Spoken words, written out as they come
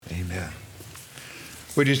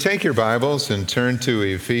Would you take your Bibles and turn to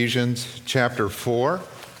Ephesians chapter 4? And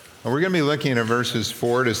we're going to be looking at verses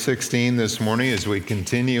 4 to 16 this morning as we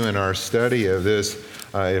continue in our study of this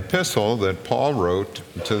epistle that Paul wrote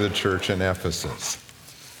to the church in Ephesus.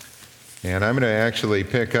 And I'm going to actually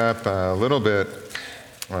pick up a little bit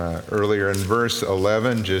earlier in verse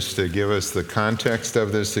 11 just to give us the context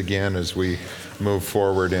of this again as we move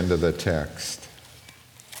forward into the text.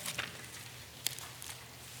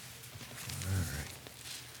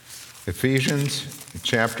 Ephesians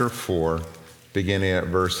chapter 4, beginning at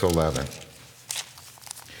verse 11.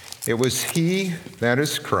 It was he, that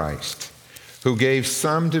is Christ, who gave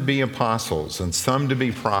some to be apostles and some to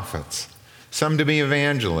be prophets, some to be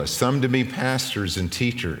evangelists, some to be pastors and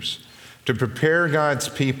teachers, to prepare God's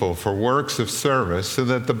people for works of service so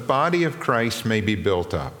that the body of Christ may be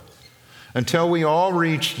built up, until we all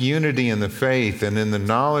reach unity in the faith and in the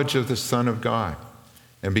knowledge of the Son of God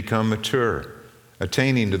and become mature,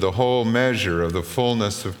 attaining to the whole measure of the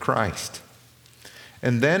fullness of Christ.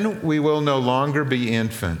 And then we will no longer be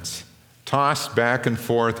infants, tossed back and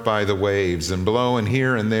forth by the waves and blown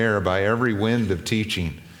here and there by every wind of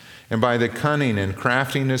teaching, and by the cunning and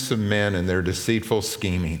craftiness of men and their deceitful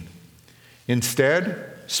scheming.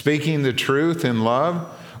 Instead, speaking the truth in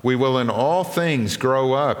love, we will in all things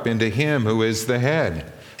grow up into him who is the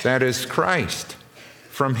head, that is Christ.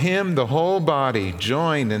 From him, the whole body,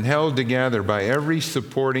 joined and held together by every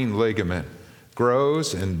supporting ligament,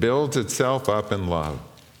 grows and builds itself up in love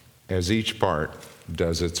as each part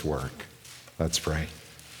does its work. Let's pray.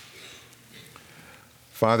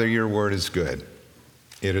 Father, your word is good.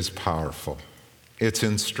 It is powerful. It's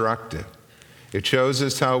instructive. It shows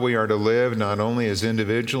us how we are to live not only as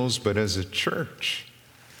individuals, but as a church.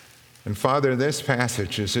 And Father, this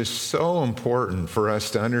passage is just so important for us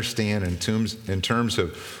to understand in terms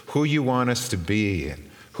of who you want us to be and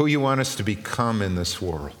who you want us to become in this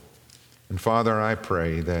world. And Father, I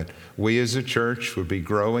pray that we as a church would be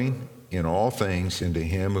growing in all things into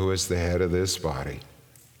him who is the head of this body,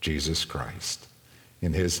 Jesus Christ.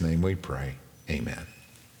 In his name we pray. Amen.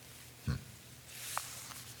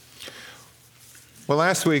 Well,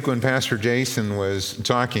 last week when Pastor Jason was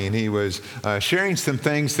talking, he was sharing some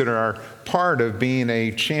things that are part of being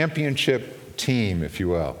a championship team, if you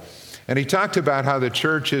will. And he talked about how the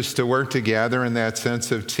church is to work together in that sense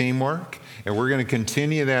of teamwork. And we're going to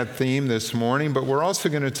continue that theme this morning, but we're also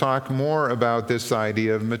going to talk more about this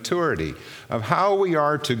idea of maturity, of how we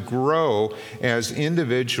are to grow as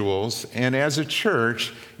individuals and as a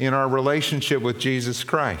church in our relationship with Jesus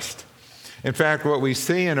Christ. In fact, what we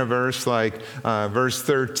see in a verse like verse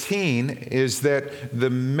 13 is that the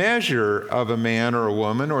measure of a man or a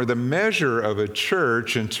woman, or the measure of a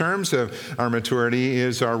church in terms of our maturity,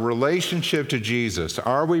 is our relationship to Jesus.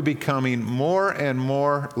 Are we becoming more and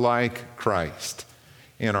more like Christ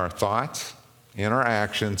in our thoughts, in our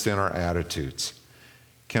actions, in our attitudes?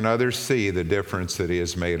 Can others see the difference that he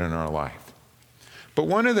has made in our life? But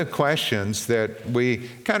one of the questions that we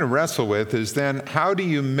kind of wrestle with is then, how do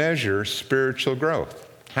you measure spiritual growth?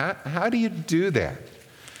 How do you do that?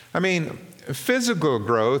 I mean, physical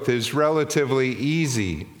growth is relatively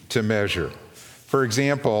easy to measure. For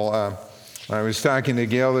example, I was talking to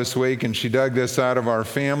Gail this week, and she dug this out of our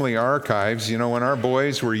family archives. You know, when our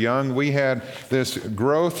boys were young, we had this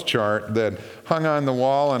growth chart that hung on the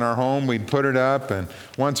wall in our home. We'd put it up, and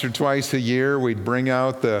once or twice a year, we'd bring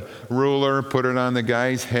out the ruler, put it on the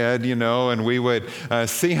guy's head, and we would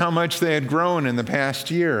see how much they had grown in the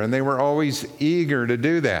past year, and they were always eager to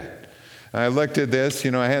do that. I looked at this,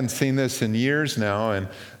 I hadn't seen this in years now, and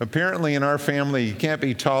apparently in our family, you can't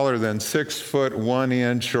be taller than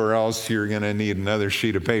 6'1" or else you're going to need another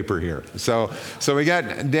sheet of paper here. So we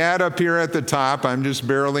got Dad up here at the top. I'm just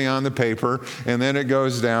barely on the paper, and then it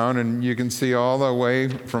goes down, and you can see all the way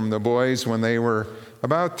from the boys when they were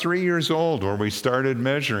about 3 years old where we started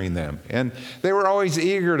measuring them. And they were always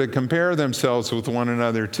eager to compare themselves with one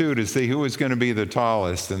another too, to see who was going to be the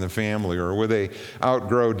tallest in the family, or would they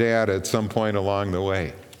outgrow Dad at some point along the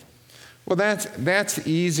way. Well, that's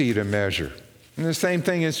easy to measure. And the same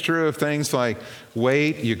thing is true of things like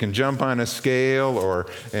weight. You can jump on a scale, or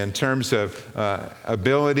in terms of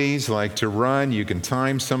abilities like to run, you can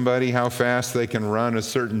time somebody how fast they can run a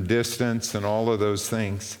certain distance and all of those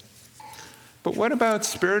things. But what about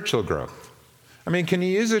spiritual growth? I mean, can you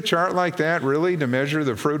use a chart like that really to measure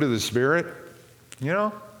the fruit of the Spirit?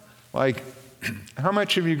 Like how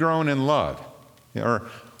much have you grown in love? Or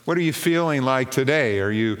what are you feeling like today?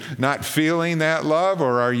 Are you not feeling that love,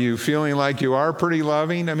 or are you feeling like you are pretty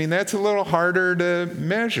loving? I mean, that's a little harder to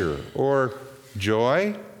measure. Or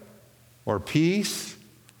joy, or peace,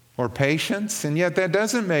 or patience, and yet that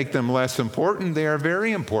doesn't make them less important. They are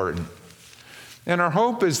very important. And our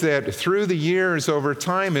hope is that through the years, over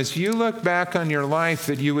time, as you look back on your life,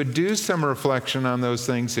 that you would do some reflection on those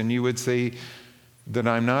things and you would see that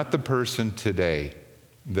I'm not the person today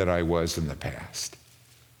that I was in the past.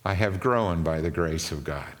 I have grown by the grace of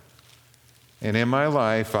God. And in my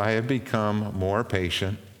life, I have become more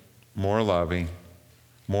patient, more loving,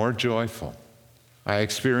 more joyful. I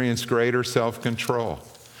experience greater self-control.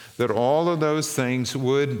 That all of those things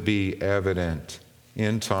would be evident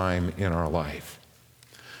in time in our life.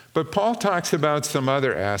 But Paul talks about some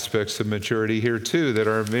other aspects of maturity here too that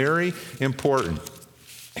are very important.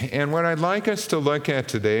 And what I'd like us to look at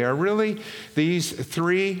today are really these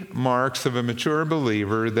three marks of a mature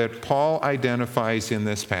believer that Paul identifies in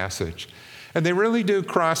this passage. And they really do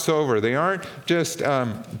cross over. They aren't just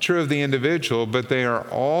true of the individual, but they are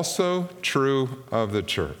also true of the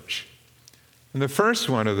church. And the first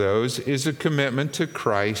one of those is a commitment to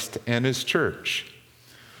Christ and his church.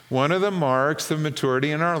 One of the marks of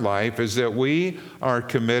maturity in our life is that we are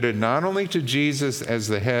committed not only to Jesus as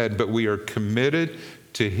the head, but we are committed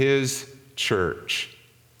to his church.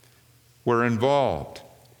 We're involved,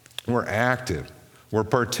 we're active, we're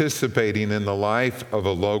participating in the life of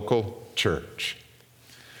a local church.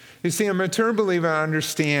 You see, a mature believer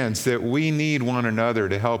understands that we need one another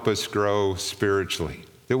to help us grow spiritually,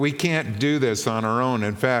 that we can't do this on our own.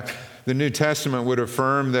 In fact, the New Testament would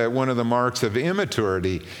affirm that one of the marks of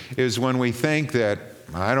immaturity is when we think that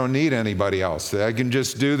I don't need anybody else. I can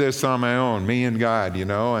just do this on my own, me and God,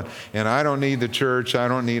 and I don't need the church. I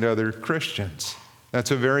don't need other Christians.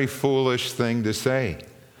 That's a very foolish thing to say.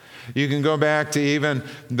 You can go back to even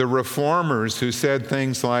the reformers who said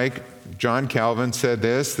things like, John Calvin said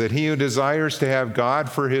this, that he who desires to have God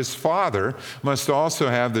for his father must also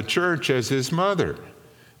have the church as his mother.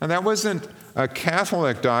 And that wasn't a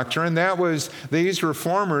Catholic doctrine. That was these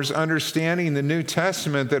reformers understanding the New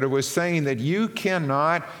Testament, that it was saying that you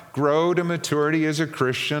cannot grow to maturity as a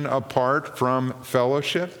Christian apart from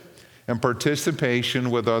fellowship and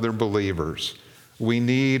participation with other believers. We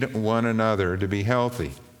need one another to be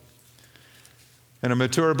healthy. And a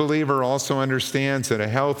mature believer also understands that a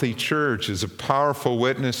healthy church is a powerful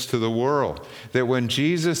witness to the world. That when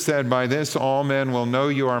Jesus said, "By this all men will know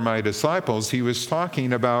you are my disciples," he was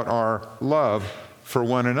talking about our love for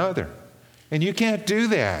one another. And you can't do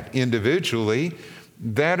that individually.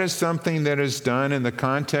 That is something that is done in the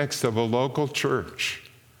context of a local church,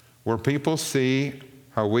 where people see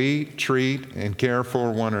how we treat and care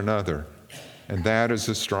for one another. And that is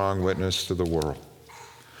a strong witness to the world.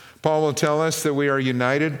 Paul will tell us that we are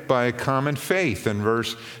united by a common faith in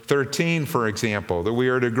verse 13, for example, that we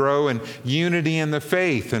are to grow in unity in the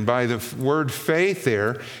faith. And by the word faith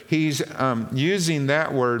there, he's using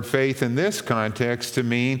that word faith in this context to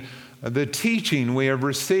mean the teaching we have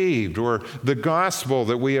received or the gospel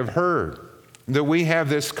that we have heard. That we have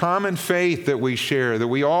this common faith that we share, that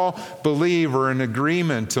we all believe or in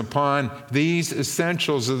agreement upon these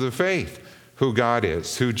essentials of the faith. Who God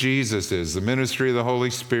is, who Jesus is, the ministry of the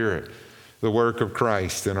Holy Spirit, the work of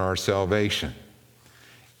Christ in our salvation.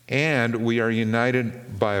 And we are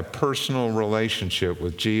united by a personal relationship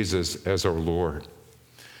with Jesus as our Lord.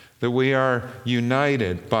 That we are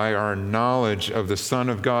united by our knowledge of the Son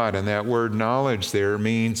of God. And that word knowledge there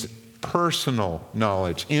means personal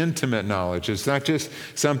knowledge, intimate knowledge. It's not just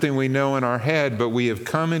something we know in our head, but we have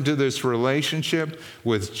come into this relationship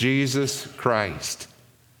with Jesus Christ.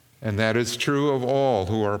 And that is true of all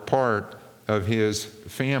who are part of his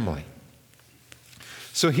family.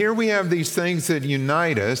 So here we have these things that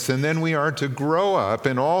unite us, and then we are to grow up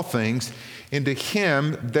in all things into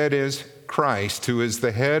him that is Christ, who is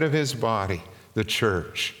the head of his body, the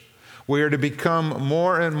church. We are to become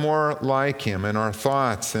more and more like him in our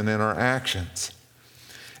thoughts and in our actions.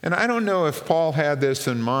 And I don't know if Paul had this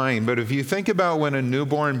in mind, but if you think about when a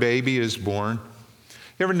newborn baby is born,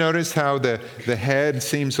 you ever notice how the head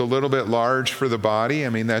seems a little bit large for the body? I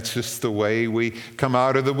mean, that's just the way we come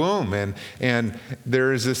out of the womb. And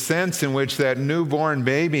there is a sense in which that newborn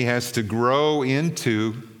baby has to grow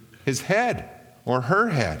into his head or her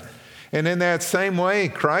head. And in that same way,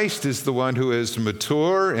 Christ is the one who is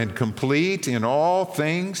mature and complete in all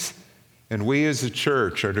things. And we as a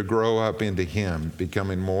church are to grow up into him,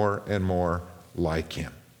 becoming more and more like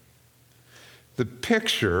him. The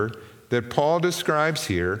picture that Paul describes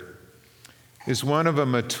here is one of a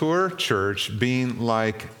mature church being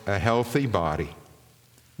like a healthy body,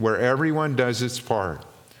 where everyone does its part.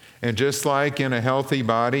 And just like in a healthy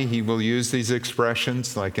body, he will use these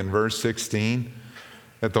expressions like in verse 16,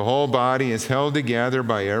 that the whole body is held together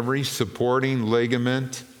by every supporting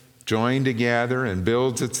ligament, joined together and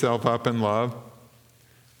builds itself up in love.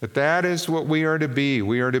 But that is what we are to be.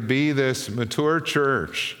 We are to be this mature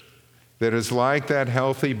church that is like that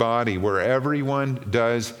healthy body where everyone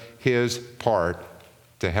does his part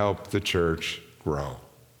to help the church grow.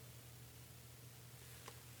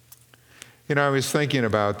 I was thinking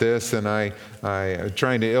about this, and I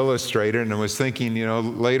trying to illustrate it, and I was thinking,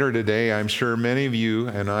 later today, I'm sure many of you,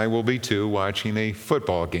 and I will be too, watching a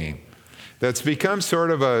football game. That's become sort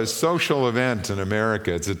of a social event in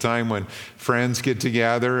America. It's a time when friends get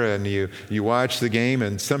together and you watch the game,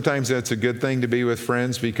 and sometimes that's a good thing to be with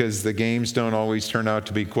friends because the games don't always turn out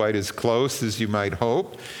to be quite as close as you might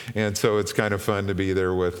hope, and so it's kind of fun to be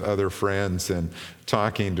there with other friends and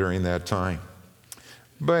talking during that time.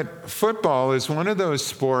 But football is one of those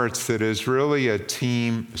sports that is really a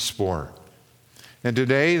team sport. And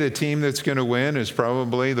today, the team that's going to win is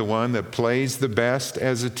probably the one that plays the best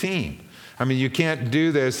as a team. I mean, you can't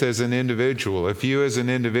do this as an individual. If you as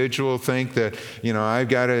an individual think that, I've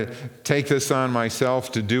got to take this on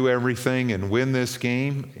myself to do everything and win this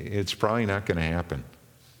game, it's probably not going to happen.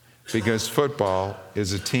 Because football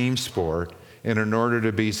is a team sport, and in order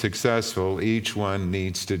to be successful, each one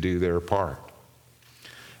needs to do their part.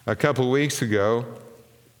 A couple weeks ago,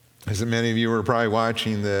 as many of you were probably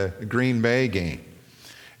watching the Green Bay game,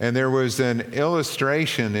 and there was an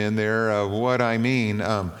illustration in there of what I mean.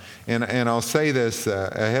 And I'll say this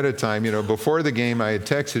ahead of time. Before the game, I had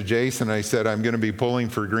texted Jason. I said, I'm going to be pulling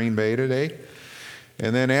for Green Bay today.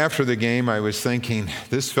 And then after the game, I was thinking,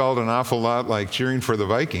 this felt an awful lot like cheering for the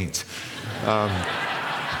Vikings.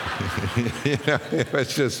 It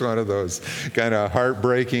was just one of those kind of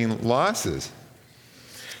heartbreaking losses.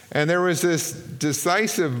 And there was this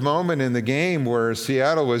decisive moment in the game where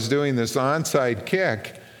Seattle was doing this onside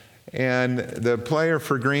kick, and the player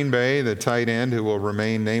for Green Bay, the tight end who will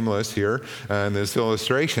remain nameless here in this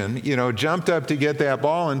illustration, jumped up to get that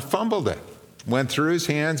ball and fumbled it. Went through his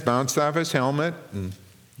hands, bounced off his helmet, and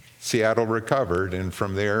Seattle recovered, and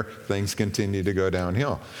from there, things continued to go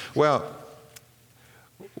downhill. Well,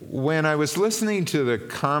 when I was listening to the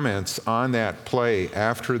comments on that play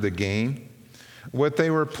after the game, what they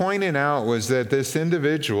were pointing out was that this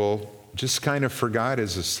individual just kind of forgot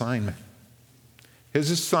his assignment. His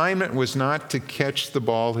assignment was not to catch the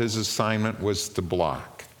ball. His assignment was to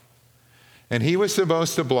block. And he was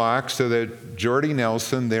supposed to block so that Jordy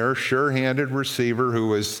Nelson, their sure-handed receiver who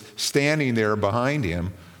was standing there behind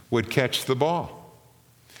him, would catch the ball.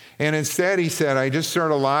 And instead, he said, I just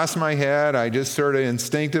sort of lost my head. I just sort of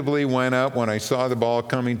instinctively went up when I saw the ball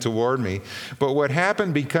coming toward me. But what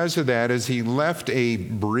happened because of that is he left a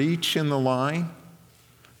breach in the line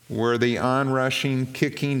where the onrushing,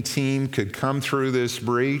 kicking team could come through this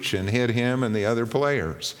breach and hit him and the other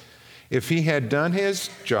players. If he had done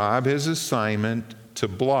his job, his assignment to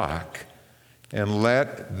block and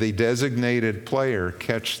let the designated player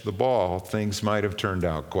catch the ball, things might have turned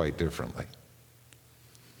out quite differently.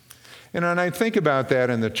 And I think about that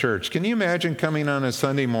in the church. Can you imagine coming on a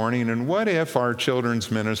Sunday morning, and what if our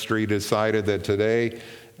children's ministry decided that today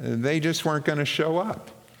they just weren't going to show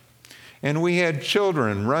up? And we had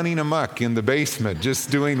children running amok in the basement,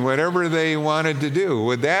 just doing whatever they wanted to do.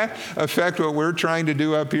 Would that affect what we're trying to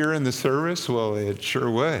do up here in the service? Well, it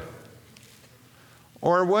sure would.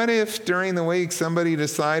 Or what if during the week somebody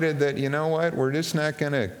decided that, we're just not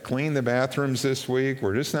going to clean the bathrooms this week.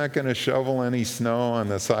 We're just not going to shovel any snow on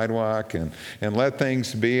the sidewalk and let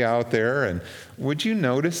things be out there. And would you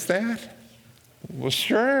notice that? Well,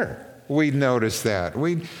 sure, we'd notice that.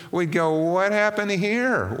 We'd go, what happened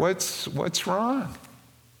here? What's wrong?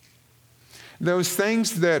 Those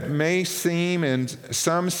things that may seem in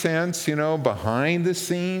some sense, behind the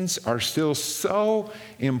scenes are still so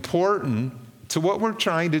important to what we're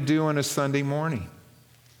trying to do on a Sunday morning,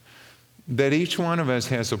 that each one of us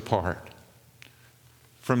has a part.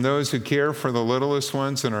 From those who care for the littlest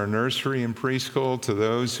ones in our nursery and preschool to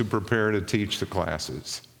those who prepare to teach the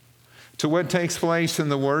classes, to what takes place in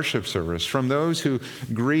the worship service, from those who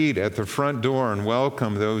greet at the front door and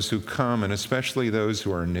welcome those who come, and especially those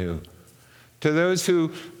who are new, to those who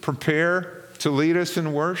prepare to lead us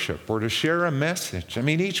in worship or to share a message. I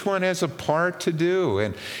mean, each one has a part to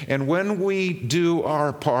do. And when we do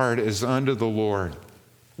our part as unto the Lord,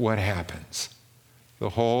 what happens? The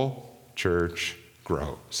whole church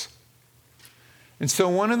grows. And so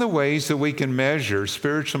one of the ways that we can measure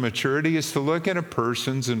spiritual maturity is to look at a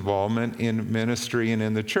person's involvement in ministry and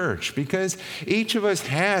in the church, because each of us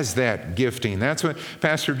has that gifting. That's what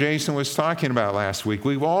Pastor Jason was talking about last week.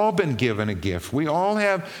 We've all been given a gift. We all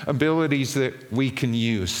have abilities that we can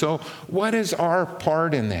use. So what is our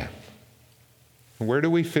part in that? Where do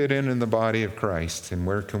we fit in the body of Christ, and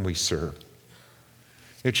where can we serve?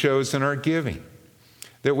 It shows in our giving.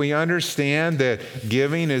 That we understand that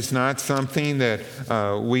giving is not something that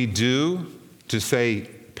we do to say,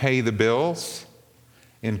 pay the bills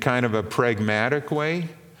in kind of a pragmatic way,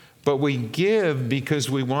 but we give because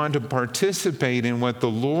we want to participate in what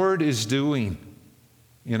the Lord is doing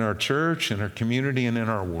in our church, in our community, and in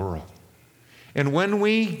our world. And when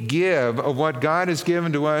we give of what God has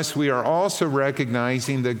given to us, we are also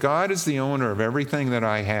recognizing that God is the owner of everything that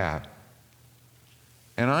I have.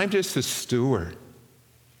 And I'm just a steward.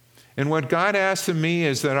 And what God asks of me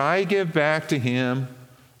is that I give back to Him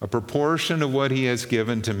a proportion of what He has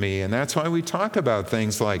given to me. And that's why we talk about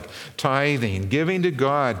things like tithing, giving to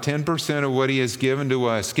God 10% of what He has given to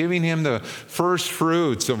us, giving Him the first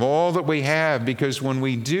fruits of all that we have, because when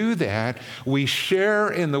we do that, we share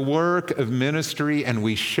in the work of ministry and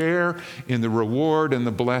we share in the reward and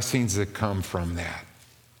the blessings that come from that.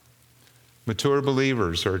 Mature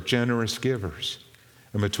believers are generous givers.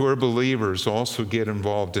 And mature believers also get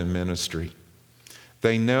involved in ministry.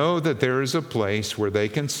 They know that there is a place where they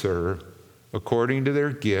can serve according to their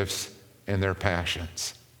gifts and their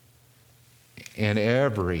passions. And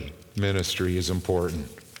every ministry is important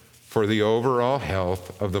for the overall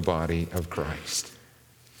health of the body of Christ.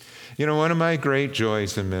 You know, one of my great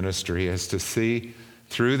joys in ministry is to see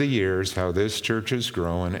through the years how this church has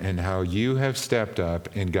grown and how you have stepped up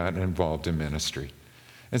and gotten involved in ministry.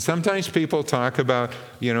 And sometimes people talk about,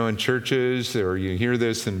 in churches, or you hear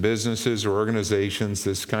this in businesses or organizations,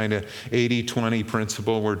 this kind of 80-20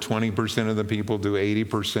 principle where 20% of the people do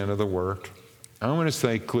 80% of the work. I want to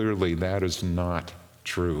say clearly that is not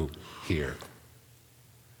true here.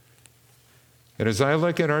 And as I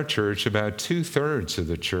look at our church, about 2/3 of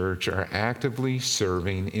the church are actively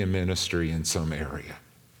serving in ministry in some area.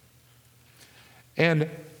 And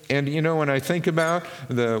when I think about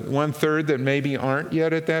the 1/3 that maybe aren't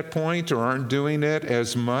yet at that point or aren't doing it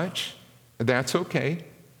as much, that's okay.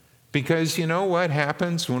 Because you know what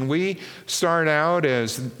happens when we start out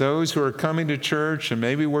as those who are coming to church and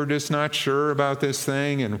maybe we're just not sure about this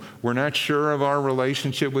thing and we're not sure of our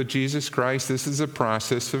relationship with Jesus Christ, this is a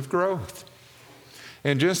process of growth.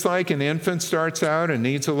 And just like an infant starts out and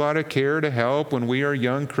needs a lot of care to help when we are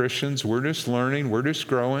young Christians, we're just learning, we're just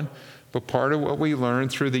growing. But part of what we learn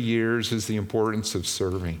through the years is the importance of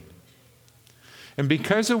serving. And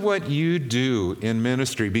because of what you do in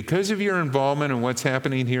ministry, because of your involvement in what's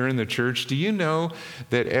happening here in the church, do you know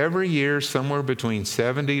that every year somewhere between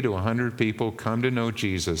 70 to 100 people come to know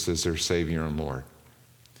Jesus as their Savior and Lord?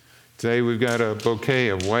 Today we've got a bouquet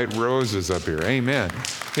of white roses up here. Amen.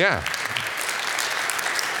 Yeah.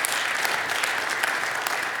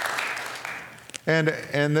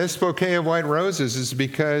 And this bouquet of white roses is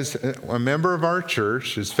because a member of our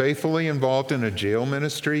church is faithfully involved in a jail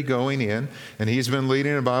ministry going in, and he's been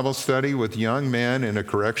leading a Bible study with young men in a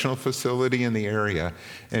correctional facility in the area.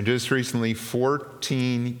 And just recently,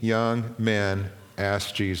 14 young men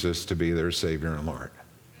asked Jesus to be their Savior and Lord.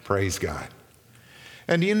 Praise God.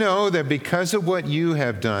 And you know that because of what you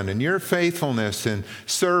have done and your faithfulness in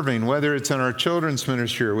serving, whether it's in our children's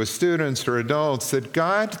ministry or with students or adults, that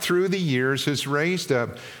God through the years has raised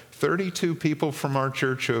up 32 people from our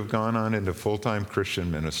church who have gone on into full-time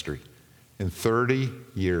Christian ministry. In 30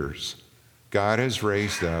 years, God has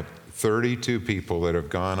raised up 32 people that have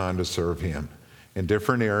gone on to serve Him in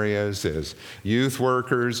different areas as youth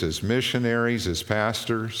workers, as missionaries, as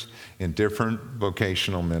pastors, in different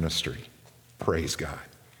vocational ministry. Praise God.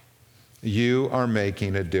 You are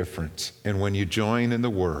making a difference. And when you join in the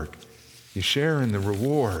work, you share in the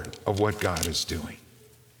reward of what God is doing.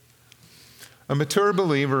 A mature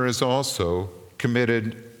believer is also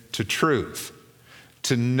committed to truth,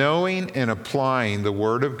 to knowing and applying the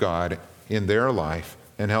Word of God in their life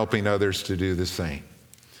and helping others to do the same.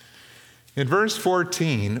 In verse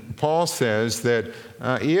 14, Paul says that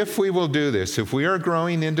if we will do this, if we are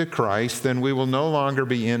growing into Christ, then we will no longer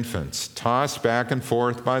be infants, tossed back and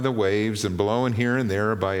forth by the waves and blown here and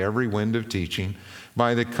there by every wind of teaching,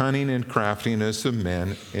 by the cunning and craftiness of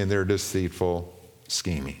men in their deceitful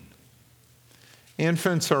scheming.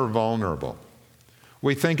 Infants are vulnerable.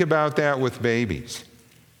 We think about that with babies.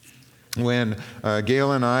 When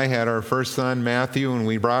Gail and I had our first son, Matthew, and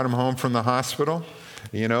we brought him home from the hospital,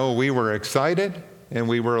 we were excited and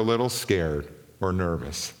we were a little scared or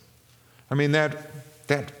nervous. I mean,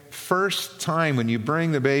 that first time when you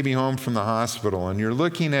bring the baby home from the hospital and you're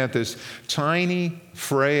looking at this tiny,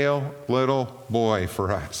 frail little boy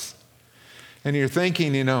for us, and you're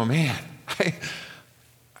thinking, man,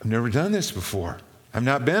 I've never done this before. I've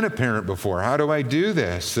not been a parent before. How do I do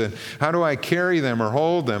this? And how do I carry them or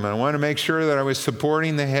hold them? And I want to make sure that I was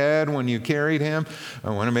supporting the head when you carried him.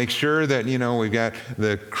 I want to make sure that, we've got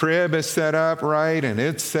the crib is set up right and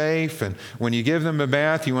it's safe. And when you give them a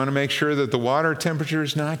bath, you want to make sure that the water temperature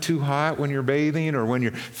is not too hot when you're bathing, or when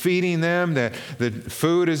you're feeding them, that the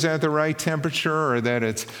food is at the right temperature, or that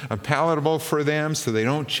it's palatable for them so they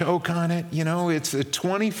don't choke on it. It's a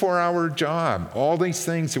 24-hour job. All these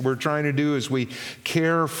things that we're trying to do as we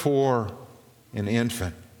care for an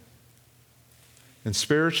infant. And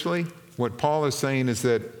spiritually, what Paul is saying is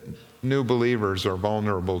that new believers are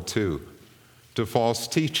vulnerable too to false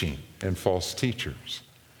teaching and false teachers.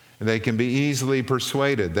 And they can be easily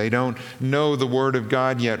persuaded. They don't know the Word of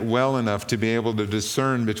God yet well enough to be able to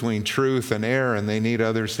discern between truth and error, and they need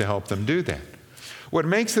others to help them do that. What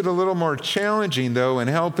makes it a little more challenging, though, in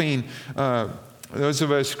helping those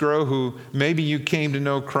of us grow who maybe you came to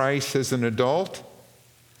know Christ as an adult,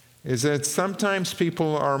 is that sometimes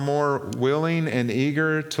people are more willing and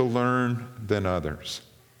eager to learn than others.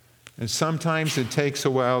 And sometimes it takes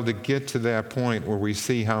a while to get to that point where we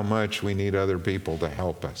see how much we need other people to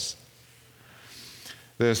help us.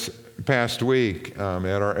 This past week at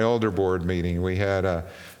our elder board meeting, we had a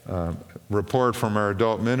report from our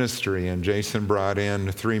adult ministry, and Jason brought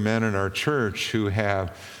in 3 men in our church who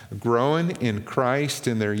have grown in Christ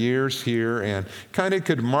in their years here and kind of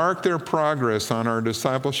could mark their progress on our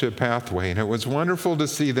discipleship pathway. And it was wonderful to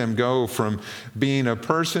see them go from being a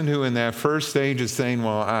person who in that first stage is saying,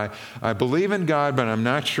 well, I believe in God, but I'm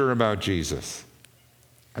not sure about Jesus.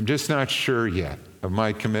 I'm just not sure yet of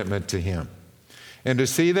my commitment to him. And to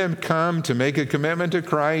see them come to make a commitment to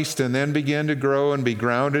Christ and then begin to grow and be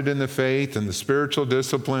grounded in the faith and the spiritual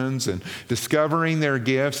disciplines and discovering their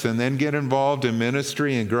gifts, and then get involved in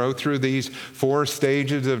ministry and grow through these 4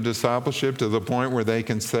 stages of discipleship to the point where they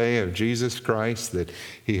can say of Jesus Christ that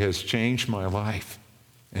he has changed my life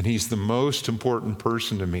and he's the most important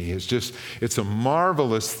person to me. It's a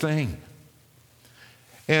marvelous thing.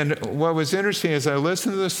 And what was interesting as I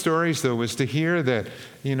listened to the stories, though, was to hear that,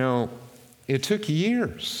 it took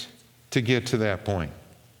years to get to that point.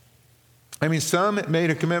 I mean, some made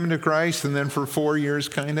a commitment to Christ and then for 4 years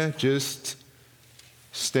kind of just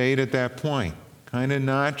stayed at that point. Kind of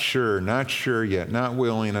not sure yet, not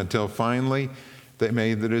willing, until finally they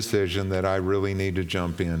made the decision that I really need to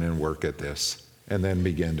jump in and work at this, and then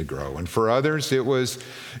begin to grow. And for others, it was,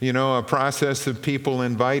 a process of people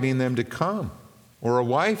inviting them to come, or a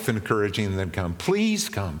wife encouraging them to come. Please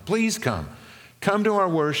come, please come. Come to our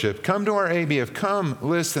worship, come to our ABF, come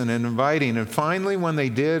listen, and inviting. And finally, when they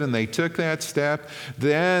did and they took that step,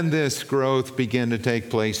 then this growth began to take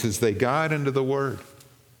place as they got into the Word.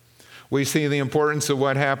 We see the importance of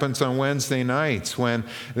what happens on Wednesday nights when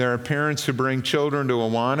there are parents who bring children to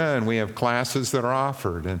Awana and we have classes that are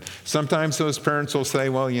offered. And sometimes those parents will say,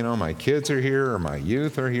 well, my kids are here or my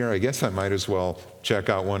youth are here. I guess I might as well check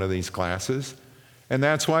out one of these classes. And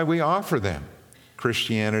that's why we offer them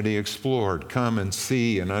Christianity Explored. Come and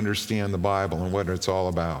see and understand the Bible and what it's all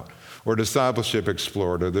about. Or Discipleship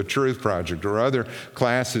Explored, or the Truth Project, or other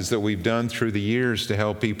classes that we've done through the years to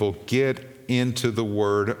help people get into the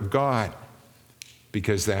Word of God.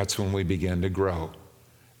 Because that's when we begin to grow.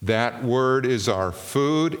 That Word is our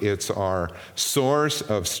food. It's our source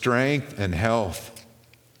of strength and health.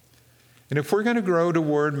 And if we're going to grow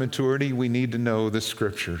toward maturity, we need to know the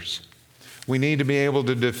Scriptures. We need to be able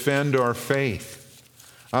to defend our faith.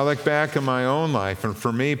 I look back in my own life, and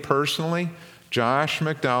for me personally, Josh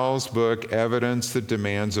McDowell's book, Evidence That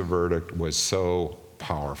Demands a Verdict, was so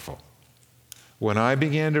powerful. When I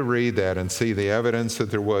began to read that and see the evidence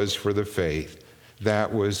that there was for the faith,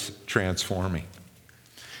 that was transforming.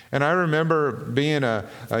 And I remember being a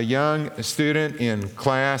young student in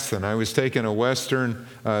class, and I was taking a Western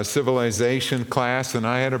civilization class, and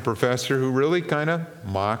I had a professor who really kind of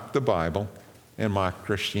mocked the Bible and mocked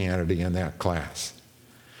Christianity in that class.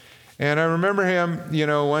 And I remember him,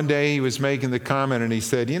 one day he was making the comment and he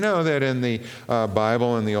said, that in the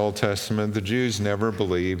Bible in the Old Testament, the Jews never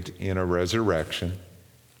believed in a resurrection.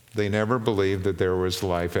 They never believed that there was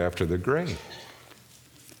life after the grave.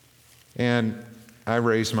 And I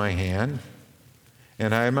raised my hand,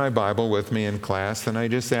 and I had my Bible with me in class, and I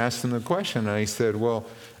just asked him the question. And I said, well,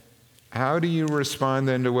 how do you respond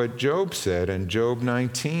then to what Job said in Job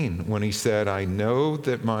 19 when he said, I know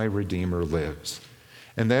that my Redeemer lives,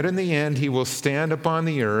 and that in the end he will stand upon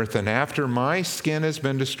the earth, and after my skin has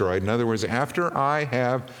been destroyed, in other words, after I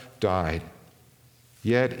have died,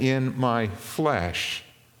 yet in my flesh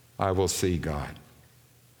I will see God.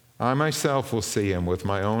 I myself will see him with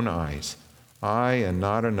my own eyes, I and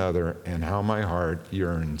not another, and how my heart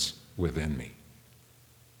yearns within me.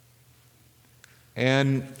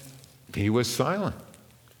 And he was silent.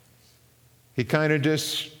 He kind of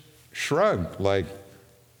just shrugged, like,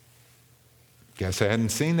 guess I hadn't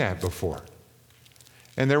seen that before.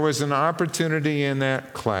 And there was an opportunity in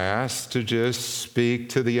that class to just speak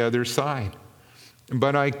to the other side.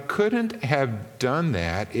 But I couldn't have done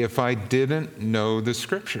that if I didn't know the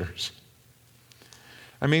Scriptures.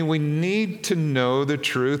 I mean, we need to know the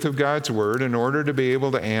truth of God's Word in order to be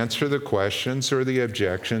able to answer the questions or the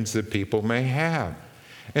objections that people may have.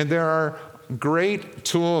 And there are great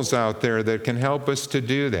tools out there that can help us to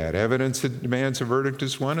do that. Evidence That Demands a Verdict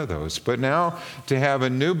is one of those. But now to have a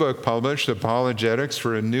new book published, Apologetics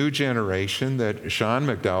for a New Generation, that Sean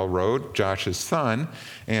McDowell wrote, Josh's son,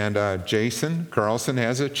 and Jason Carlson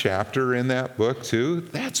has a chapter in that book too.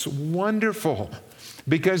 That's wonderful,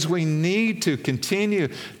 because we need to continue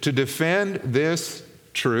to defend this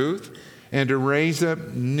truth and to raise up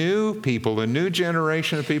new people, a new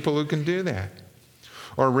generation of people who can do that.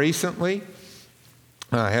 Or recently,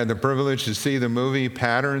 I had the privilege to see the movie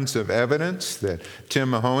Patterns of Evidence that Tim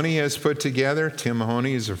Mahoney has put together. Tim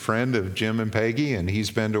Mahoney is a friend of Jim and Peggy, and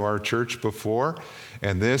he's been to our church before.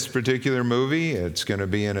 And this particular movie, it's going to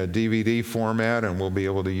be in a DVD format, and we'll be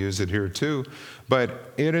able to use it here too.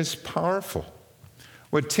 But it is powerful.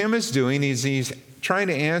 What Tim is doing is he's trying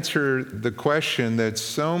to answer the question that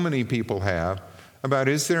so many people have about,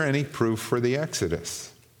 is there any proof for the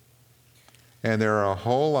Exodus? And there are a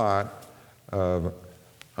whole lot of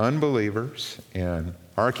unbelievers and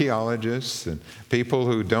archaeologists and people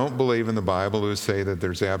who don't believe in the Bible who say that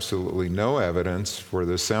there's absolutely no evidence for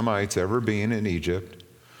the Semites ever being in Egypt,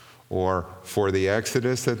 or for the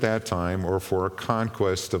Exodus at that time, or for a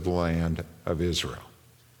conquest of the land of Israel.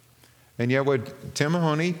 And yet what Tim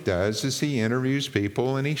Mahoney does is he interviews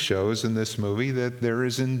people, and he shows in this movie that there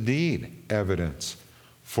is indeed evidence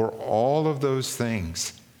for all of those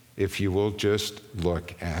things if you will just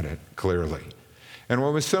look at it clearly. And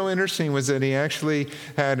what was so interesting was that he actually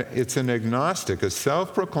it's an agnostic, a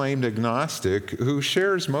self-proclaimed agnostic, who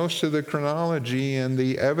shares most of the chronology and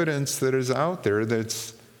the evidence that is out there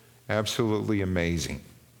that's absolutely amazing.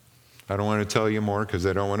 I don't want to tell you more because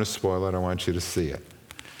I don't want to spoil it. I want you to see it.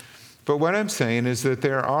 But what I'm saying is that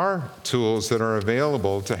there are tools that are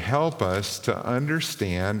available to help us to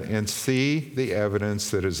understand and see the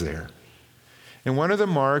evidence that is there. And one of the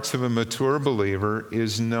marks of a mature believer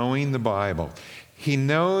is knowing the Bible. He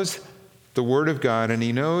knows the Word of God, and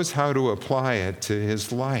he knows how to apply it to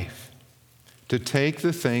his life, to take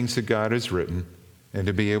the things that God has written and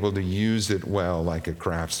to be able to use it well like a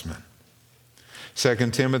craftsman.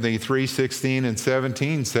 2 Timothy 3:16 and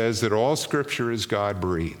 17 says that all Scripture is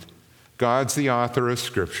God-breathed. God's the author of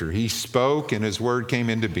Scripture. He spoke and his word came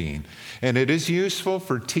into being. And it is useful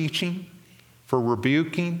for teaching, for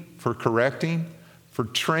rebuking, for correcting, for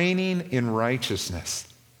training in righteousness,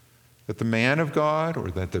 that the man of God,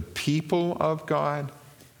 or that the people of God,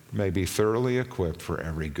 may be thoroughly equipped for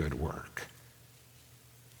every good work.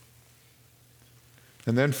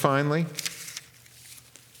 And then finally,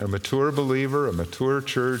 a mature believer, a mature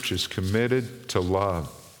church is committed to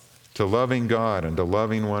love, to loving God and to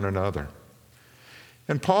loving one another.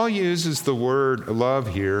 And Paul uses the word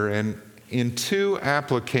love here in two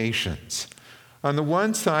applications. On the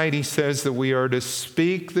one side, he says that we are to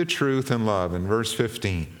speak the truth in love in verse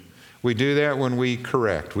 15. We do that when we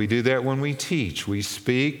correct. We do that when we teach. We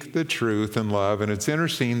speak the truth in love. And it's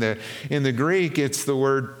interesting that in the Greek, it's the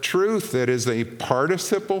word truth that is a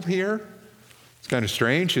participle here. It's kind of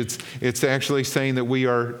strange. It's actually saying that we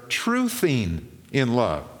are truthing in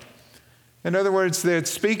love. In other words, that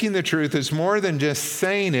speaking the truth is more than just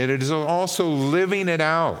saying it. It is also living it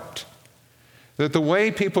out. That the way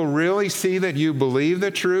people really see that you believe the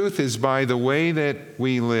truth is by the way that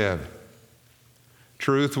we live.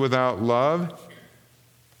 Truth without love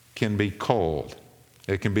can be cold.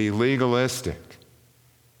 It can be legalistic.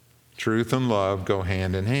 Truth and love go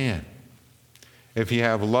hand in hand. If you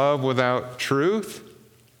have love without truth,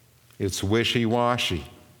 it's wishy-washy.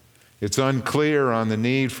 It's unclear on the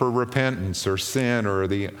need for repentance or sin or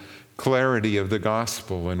the clarity of the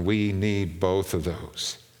gospel, and we need both of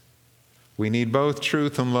those. We need both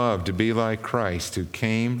truth and love to be like Christ, who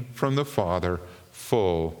came from the Father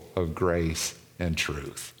full of grace and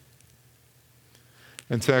truth.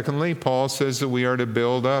 And secondly, Paul says that we are to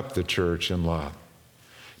build up the church in love.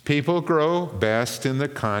 People grow best in the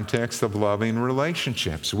context of loving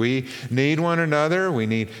relationships. We need one another. We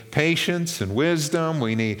need patience and wisdom.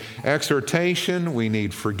 We need exhortation. We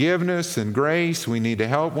need forgiveness and grace. We need to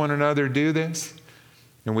help one another do this.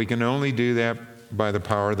 And we can only do that by the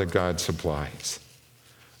power that God supplies.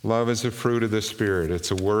 Love is a fruit of the Spirit. It's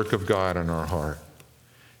a work of God in our heart.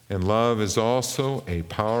 And love is also a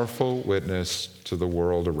powerful witness to the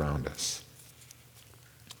world around us.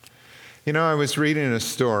 You know, I was reading a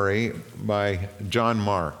story by John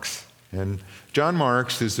Marks. And John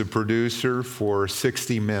Marks is a producer for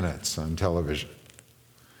 60 Minutes on television.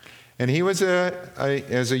 And he was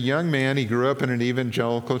as a young man, he grew up in an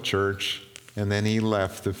evangelical church, and then he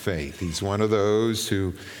left the faith. He's one of those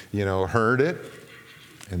who, heard it,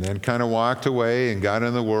 and then kind of walked away and got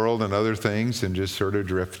in the world and other things and just sort of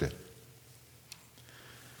drifted.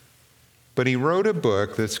 But he wrote a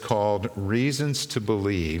book that's called Reasons to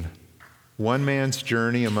Believe: One Man's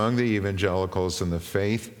Journey Among the Evangelicals and the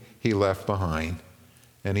Faith He Left Behind.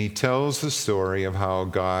 And he tells the story of how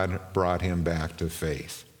God brought him back to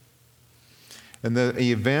faith. And the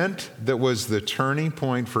event that was the turning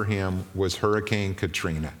point for him was Hurricane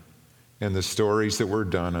Katrina and the stories that were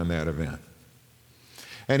done on that event.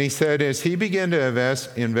 And he said as he began to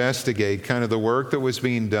investigate kind of the work that was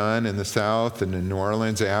being done in the South and in New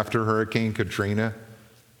Orleans after Hurricane Katrina,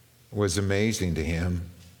 was amazing to him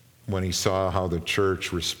when he saw how the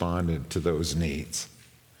church responded to those needs.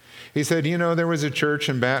 He said, there was a church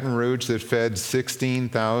in Baton Rouge that fed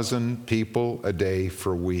 16,000 people a day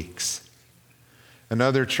for weeks.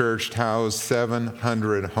 Another church housed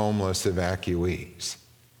 700 homeless evacuees.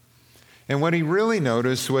 And what he really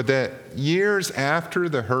noticed was that years after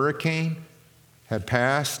the hurricane had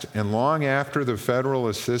passed and long after the federal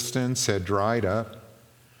assistance had dried up,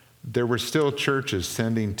 there were still churches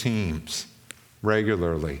sending teams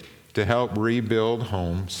regularly to help rebuild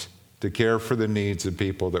homes, to care for the needs of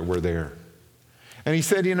people that were there. And he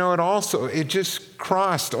said, it just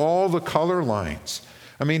crossed all the color lines.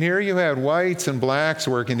 I mean, here you had whites and blacks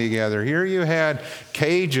working together. Here you had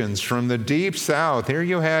Cajuns from the deep South. Here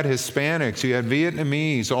you had Hispanics. You had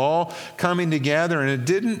Vietnamese all coming together, and it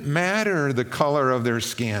didn't matter the color of their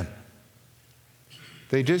skin.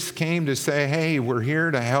 They just came to say, hey, we're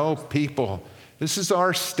here to help people. This is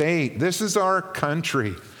our state. This is our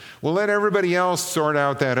country. We'll let everybody else sort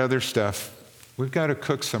out that other stuff. We've got to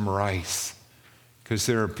cook some rice because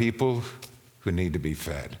there are people who need to be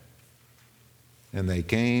fed. And they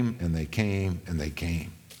came, and they came, and they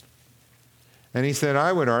came. And he said,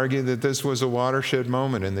 I would argue that this was a watershed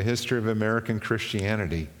moment in the history of American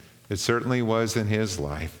Christianity. It certainly was in his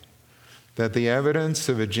life. That the evidence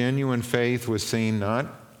of a genuine faith was seen not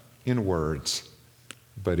in words,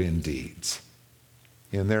 but in deeds,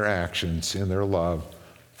 in their actions, in their love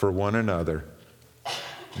for one another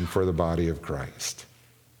and for the body of Christ.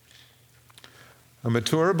 A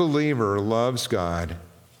mature believer loves God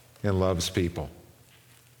and loves people.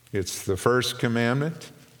 It's the first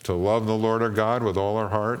commandment, to love the Lord our God with all our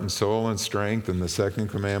heart and soul and strength, and the second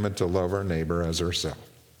commandment, to love our neighbor as ourselves.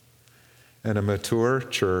 And a mature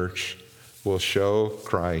church will show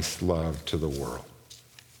Christ's love to the world.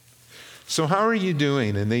 So how are you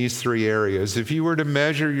doing in these three areas? If you were to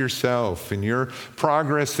measure yourself and your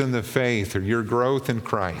progress in the faith or your growth in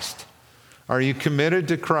Christ, are you committed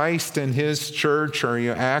to Christ and His church? Are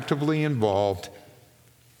you actively involved,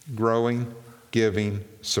 growing, giving,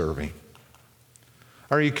 serving?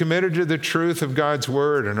 Are you committed to the truth of God's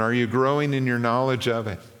Word, and are you growing in your knowledge of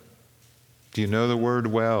it? Do you know the Word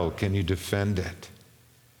well? Can you defend it?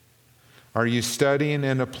 Are you studying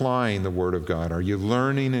and applying the Word of God? Are you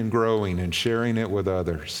learning and growing and sharing it with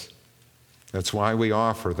others? That's why we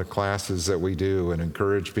offer the classes that we do and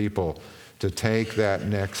encourage people to take that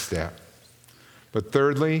next step. But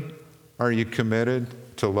thirdly, are you committed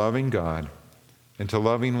to loving God and to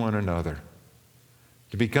loving one another?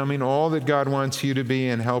 To becoming all that God wants you to be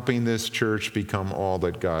and helping this church become all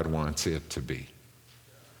that God wants it to be.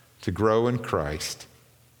 To grow in Christ,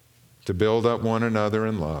 to build up one another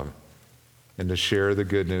in love, and to share the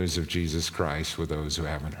good news of Jesus Christ with those who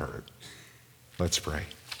haven't heard. Let's pray.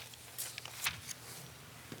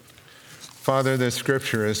 Father, the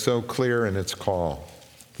scripture is so clear in its call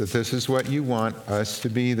that this is what you want us to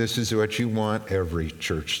be. This is what you want every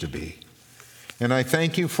church to be. And I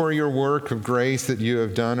thank you for your work of grace that you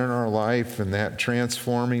have done in our life and that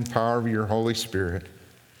transforming power of your Holy Spirit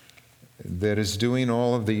that is doing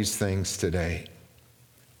all of these things today.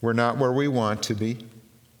 We're not where we want to be.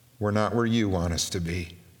 We're not where you want us to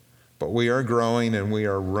be. But we are growing and we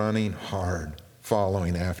are running hard,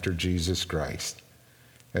 following after Jesus Christ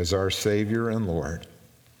as our Savior and Lord.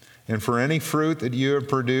 And for any fruit that you have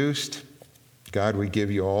produced, God, we give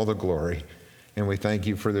you all the glory. And we thank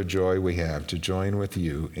you for the joy we have to join with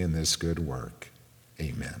you in this good work.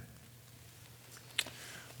 Amen.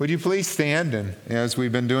 Would you please stand? And as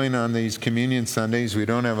we've been doing on these communion Sundays, we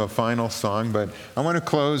don't have a final song, but I want to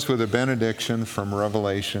close with a benediction from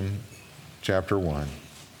Revelation chapter 1.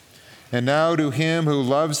 And now to him who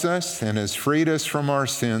loves us and has freed us from our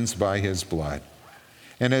sins by his blood,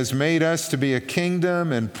 and has made us to be a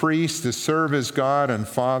kingdom and priests to serve as God and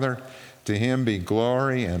Father, to him be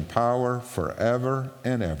glory and power forever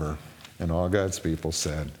and ever. And all God's people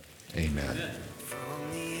said, Amen.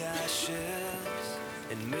 From the ashes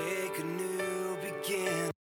and make a new beginning.